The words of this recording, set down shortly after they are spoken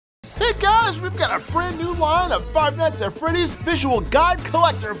guys, we've got a brand new line of Five Nights at Freddy's visual guide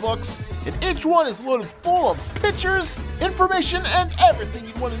collector books, and each one is loaded full of pictures, information, and everything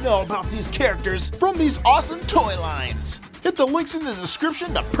you want to know about these characters from these awesome toy lines. Hit the links in the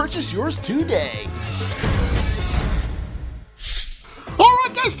description to purchase yours today.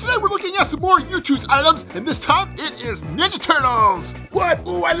 Alright guys, today we're looking at some more Youtooz items, and this time it is Ninja Turtles! What?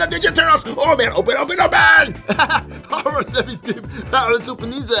 Ooh, I love Ninja Turtles! Oh man, open! Alright, Steve, let's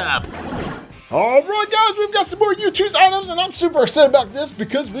open these up. Alright guys, we've got some more Youtooz items, and I'm super excited about this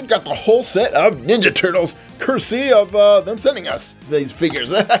because we've got the whole set of Ninja Turtles, courtesy of them sending us these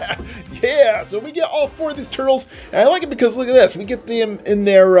figures. Yeah, so we get all four of these turtles, and I like it because look at this, we get them in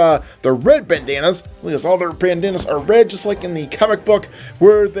their red bandanas. Look at this, all their bandanas are red, just like in the comic book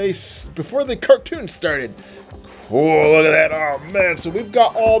where before the cartoon started. Cool, look at that. Oh man, so we've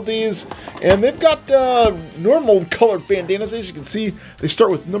got all these, and they've got normal colored bandanas. As you can see, they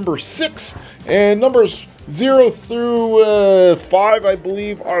start with number 6, and numbers 0 through 5, I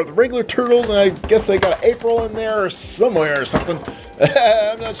believe, are the regular turtles, and I guess I got an April in there somewhere or something.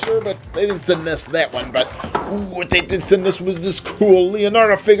 I'm not sure, but they didn't send us that one, but ooh, what they did send us was this cool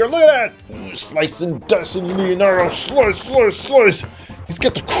Leonardo figure. Look at that! Ooh, slice and dice and Leonardo, slice. He's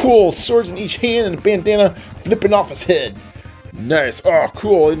got the cool swords in each hand and a bandana flipping off his head. Nice. Oh,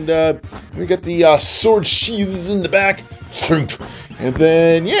 cool. And we got the sword sheaths in the back. And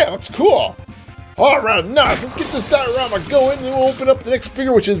then, yeah, looks cool. All right, nice. Let's get this diorama going. Then we'll open up the next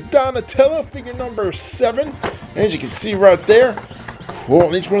figure, which is Donatello, figure number 7. As you can see right there. Cool.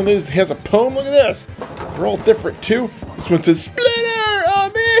 And each one of these has a poem. Look at this. They're all different, too. This one says, Splinter!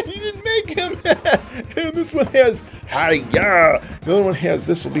 Oh, man, you didn't make him. And this one has, Hi-ya. The other one has,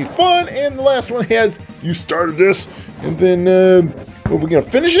 This will be fun. And the last one has, You started this. And then, are we going to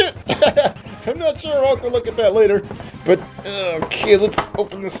finish it? I'm not sure. I'll have to look at that later. But, okay, let's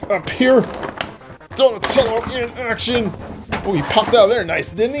open this up here. Donatello in action. Oh, he popped out of there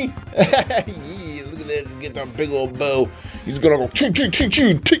nice, didn't he? Yeah, look at that. Let's get that big old bow. He's going to go, choo.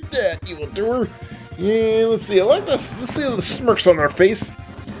 Take that, evildoer. Yeah, let's see. I like this. Let's see the smirks on their face.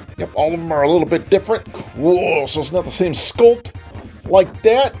 Yep, all of them are a little bit different. Cool. So it's not the same sculpt like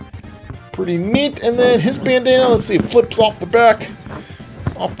that. Pretty neat. And then his bandana, let's see, flips off the back,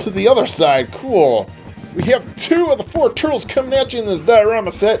 off to the other side. Cool. We have 2 of the 4 turtles coming at you in this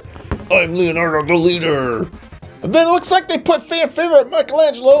diorama set. I'm Leonardo the leader. And then it looks like they put fan favorite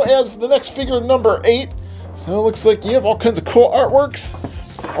Michelangelo as the next figure, number 8. So it looks like you have all kinds of cool artworks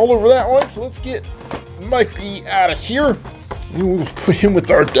all over that one. So let's get Mikey out of here. We'll put him with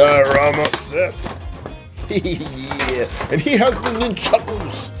our diorama set. Yeah. And he has the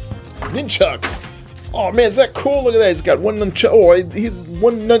nunchucks. Oh man, is that cool? Look at that. He's got one nunchuck. Oh, he's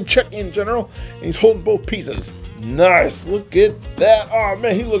one nunchuck in general, and he's holding both pieces. Nice. Look at that. Oh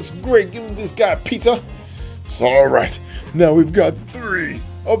man, he looks great. Give this guy a pizza. So, all right. Now we've got 3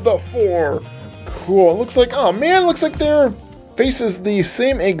 of the 4. Cool. It looks like, oh man, looks like their face is the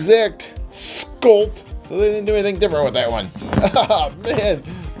same exact sculpt. So they didn't do anything different with that one. Oh man.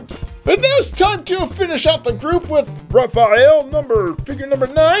 And now it's time to finish out the group with Raphael, figure number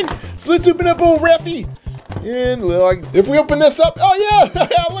 9. So let's open up old Raffy. And if we open this up, oh yeah,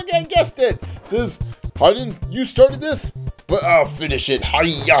 look, I guessed it. It says, you started this, but I'll finish it.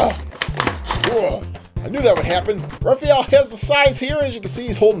 Hi-ya. Cool. I knew that would happen. Raphael has the size here. As you can see,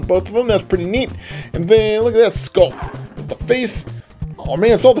 he's holding both of them. That's pretty neat. And then look at that sculpt with the face. Oh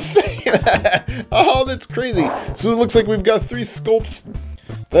man, it's all the same. Oh, that's crazy. So it looks like we've got 3 sculpts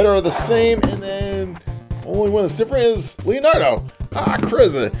that are the same, and then only one that's different is Leonardo. Ah,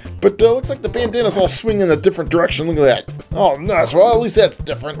 crazy. But looks like the bandana's all swinging in a different direction. Look at that. Oh, nice. Well, at least that's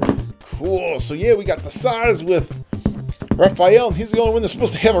different. Cool. So yeah, we got the size with Raphael, and he's the only one that's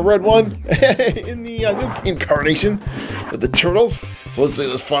supposed to have a red one in the new incarnation of the Turtles. So let's see,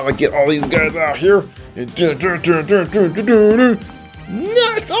 let's finally get all these guys out here.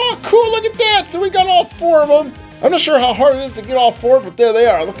 Nice! Oh, cool, look at that! So we got all 4 of them. I'm not sure how hard it is to get all 4, but there they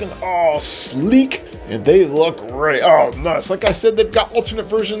are, looking all sleek, and they look great. Oh, nice. Like I said, they've got alternate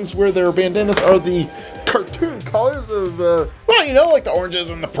versions where their bandanas are the cartoon colors of, well, you know, like the oranges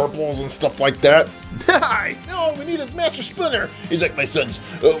and the purples and stuff like that. Nice! No, all we need is Master Splinter. He's like, my sons,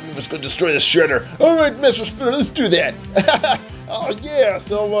 we must go destroy the Shredder. All right, Master Splinter, let's do that. Oh, yeah,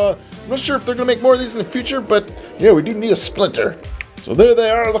 so, I'm not sure if they're going to make more of these in the future, but, yeah, we do need a Splinter. So there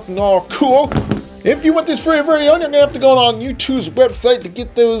they are, looking all cool. If you want these for your very own, you're going to have to go on Youtooz website to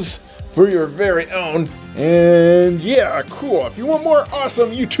get those for your very own. And yeah, cool. If you want more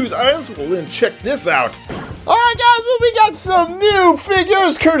awesome Youtooz items, well then check this out. Alright guys, well we got some new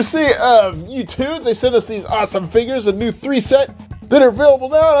figures courtesy of Youtooz. They sent us these awesome figures, a new 3 set. that are available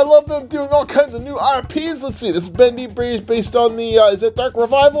now, and I love them doing all kinds of new IPs. Let's see, this is Bendy based on the, is it Dark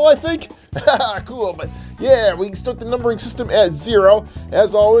Revival, I think? Cool, but yeah, we can start the numbering system at 0.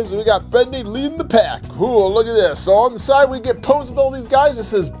 As always, we got Bendy leading the pack. Cool, look at this. So on the side, we get pose with all these guys. It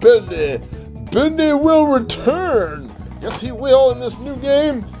says Bendy. Bendy will return. Yes, he will in this new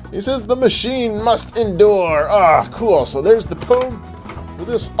game. He says the machine must endure. Ah, cool. So there's the poem for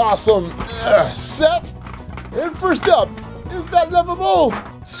this awesome set. And first up is that lovable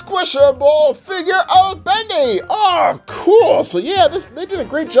squishable figure of Bendy. Oh, cool. So yeah, they did a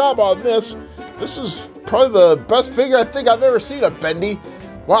great job on this. This is probably the best figure I think I've ever seen of Bendy.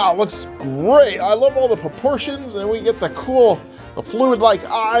 Wow, looks great. I love all the proportions, and we get the cool, the fluid-like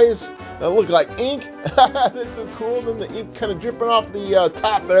eyes that look like ink. That's so cool. Then the ink kind of dripping off the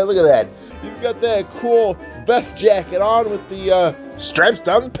top there. Look at that. He's got that cool vest jacket on with the stripes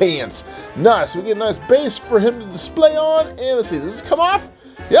down the pants. Nice. We get a nice base for him to display on. And let's see, does this come off?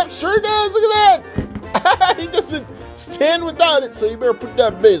 Yep, sure does. Look at that. He doesn't stand without it, so you better put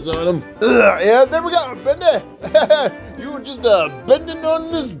that base on him. Yeah, there we go, Bendy. You were just bending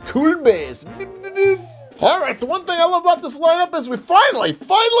on this cool base. Beep, beep, beep. All right, the one thing I love about this lineup is we finally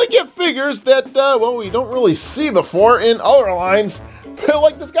get figures that, well, we don't really see before in other lines.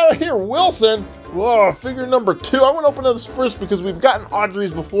 Like this guy right here, Wilson. Whoa, figure number 2. I want to open this first because we've gotten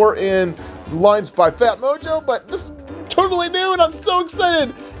Audrey's before in lines by Fat Mojo, but this is totally new and I'm so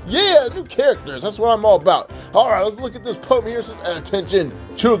excited. Yeah, new characters, that's what I'm all about. All right, let's look at this poem here. It says, attention,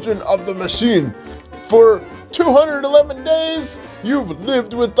 children of the machine. For 211 days, you've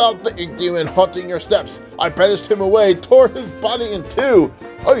lived without the ink demon haunting your steps. I banished him away, tore his body in 2.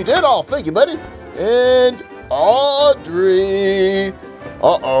 Oh, you did? Oh, thank you, buddy. And Audrey.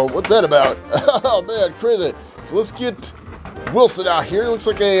 Uh-oh, what's that about? Oh, man, crazy. So let's get Wilson out here. Looks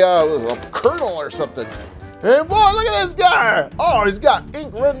like a colonel or something. And boy, look at this guy. Oh, he's got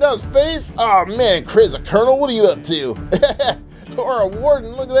ink running down his face. Oh, man, crazy. Colonel, what are you up to? Or a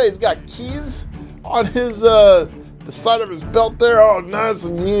warden. Look at that. He's got keys on his, the side of his belt there. Oh, nice.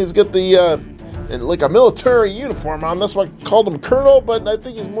 And he's got the, like a military uniform on. That's why I called him Colonel, but I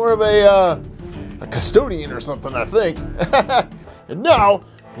think he's more of a custodian or something, I think. And now,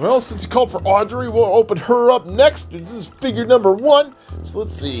 well, since you called for Audrey, we'll open her up next. This is figure number 1. So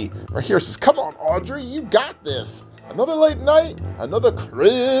let's see. Right here it says, come on, Audrey, you got this. Another late night, another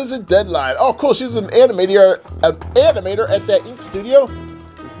crazy deadline. Oh, cool. She's an animator at that ink studio.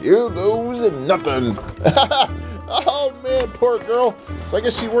 It says, here goes nothing. Oh, man, poor girl. So I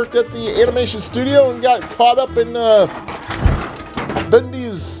guess she worked at the animation studio and got caught up in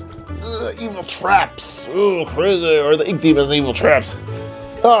Bendy's evil traps. Oh, crazy. Or the ink demon's evil traps.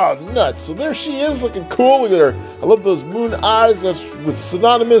 Oh, nuts. So there she is, looking cool. Look at her. I love those moon eyes. That's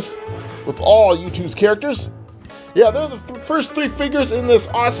synonymous with all Youtooz characters. Yeah, they're the first 3 figures in this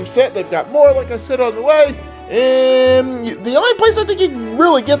awesome set. They've got more, like I said, on the way. And the only place I think you can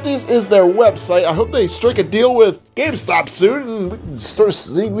really get these is their website. I hope they strike a deal with GameStop soon and we can start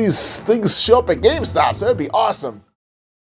seeing these things show up at GameStop. So that'd be awesome.